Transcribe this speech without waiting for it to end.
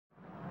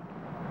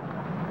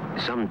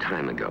Some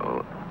time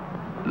ago,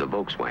 the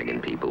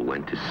Volkswagen people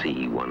went to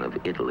see one of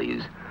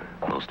Italy's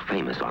most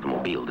famous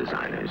automobile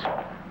designers.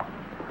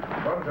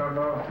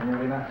 Buongiorno,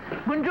 signorina.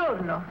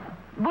 Buongiorno.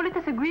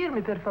 Volete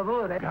seguirmi, per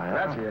favore?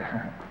 Grazie.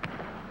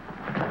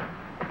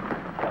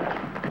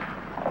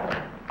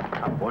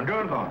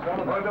 Buongiorno.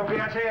 Molto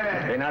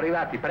piacere. Ben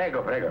arrivati,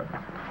 prego, prego.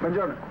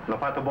 Buongiorno. L'ho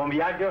fatto buon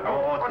viaggio?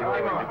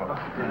 Ottimo.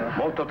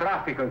 Molto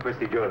traffico in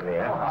questi giorni,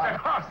 eh?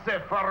 Cose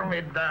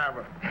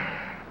formidabili.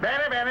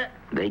 Bene, bene.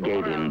 They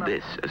gave him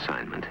this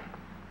assignment.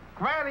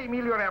 Quali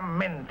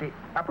miglioramenti?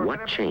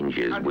 What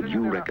changes would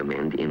you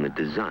recommend in the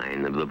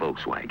design of the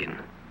Volkswagen?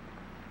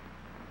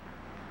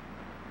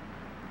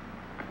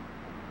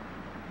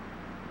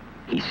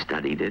 He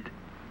studied it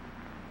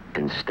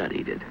and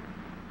studied it.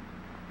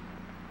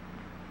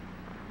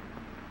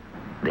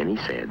 Then he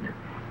said,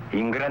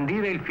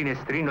 Ingrandire il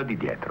finestrino di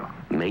dietro.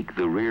 make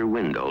the rear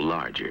window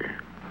larger.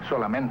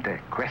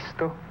 Solamente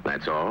questo?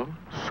 That's all?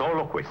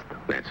 Solo questo.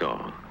 That's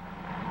all.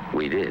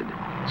 We did,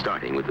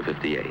 starting with the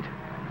 58.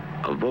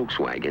 A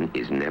Volkswagen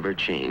is never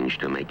changed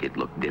to make it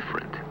look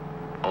different,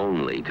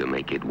 only to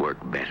make it work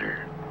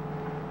better.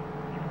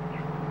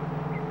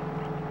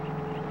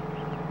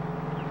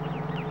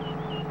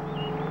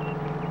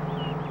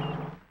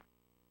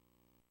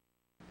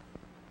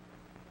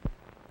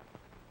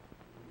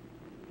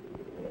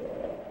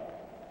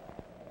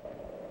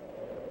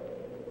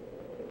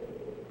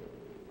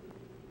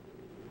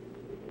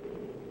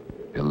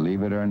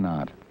 Believe it or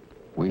not,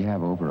 we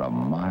have over a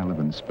mile of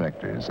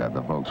inspectors at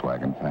the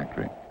Volkswagen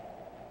factory.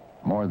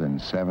 More than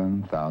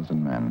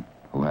 7,000 men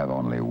who have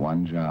only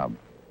one job: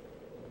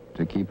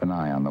 to keep an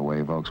eye on the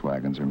way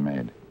Volkswagens are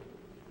made.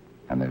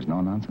 And there's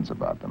no nonsense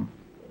about them.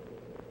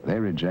 They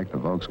reject a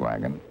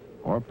Volkswagen,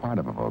 or part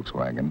of a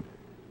Volkswagen,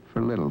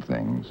 for little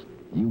things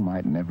you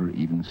might never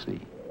even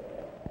see.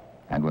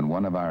 And when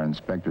one of our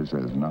inspectors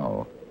says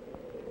no,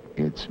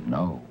 it's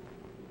no.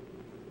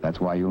 That's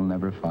why you'll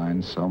never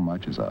find so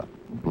much as a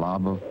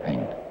blob of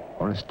paint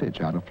or a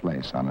stitch out of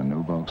place on a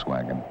new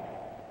Volkswagen.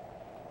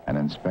 An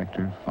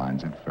inspector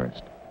finds it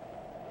first.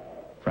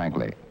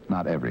 Frankly,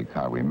 not every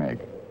car we make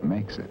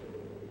makes it.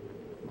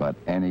 But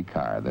any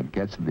car that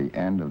gets to the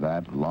end of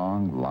that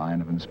long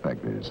line of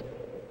inspectors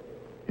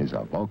is a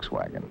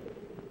Volkswagen.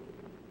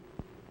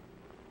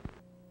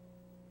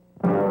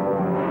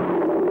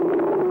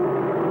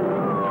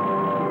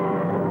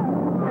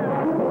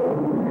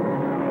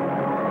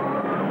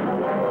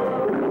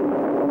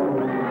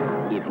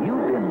 If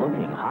you've been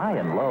looking high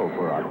and low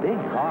for a big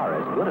car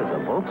as good as a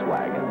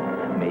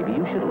Volkswagen, maybe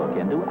you should look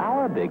into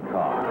our big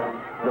car,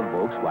 the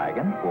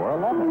Volkswagen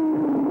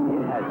 411.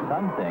 It has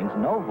some things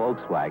no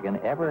Volkswagen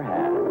ever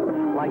had,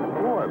 like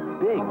 4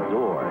 big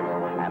doors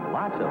and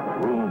lots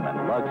of room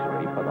and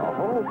luxury for the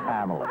whole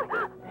family.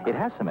 It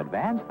has some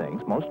advanced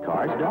things most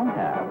cars don't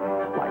have,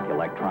 like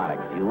electronic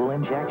fuel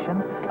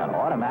injection, an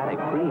automatic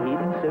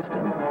preheating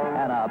system,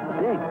 and a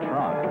big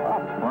trunk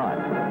up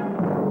front.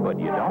 But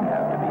you don't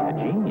have to be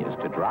a genius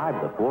to drive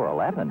the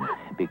 411,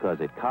 because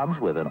it comes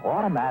with an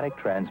automatic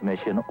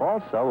transmission,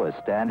 also as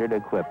standard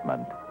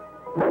equipment.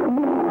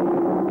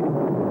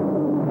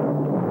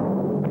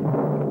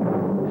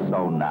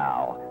 So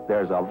now,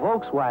 there's a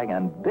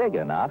Volkswagen big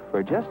enough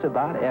for just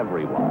about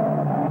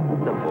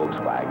everyone. The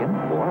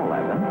Volkswagen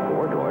 411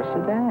 4-door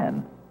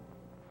sedan.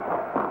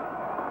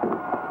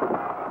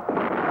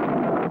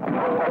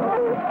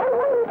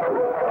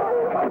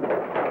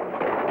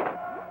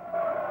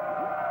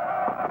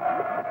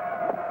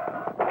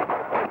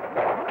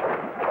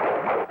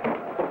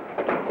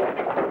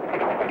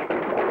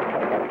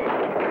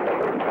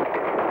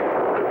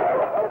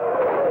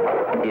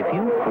 If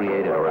you've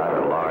created a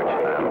rather large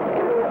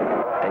family,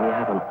 then you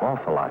have an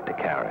awful lot to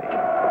carry.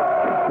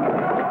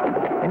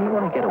 And you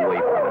want to get away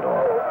from it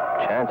all.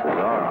 Chances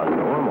are a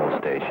normal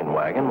station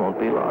wagon won't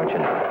be large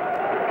enough.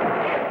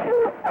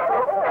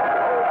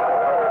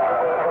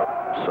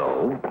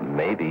 So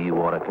maybe you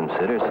ought to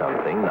consider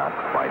something not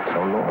quite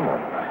so normal.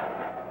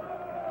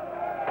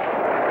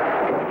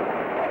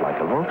 Like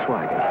a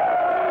Volkswagen.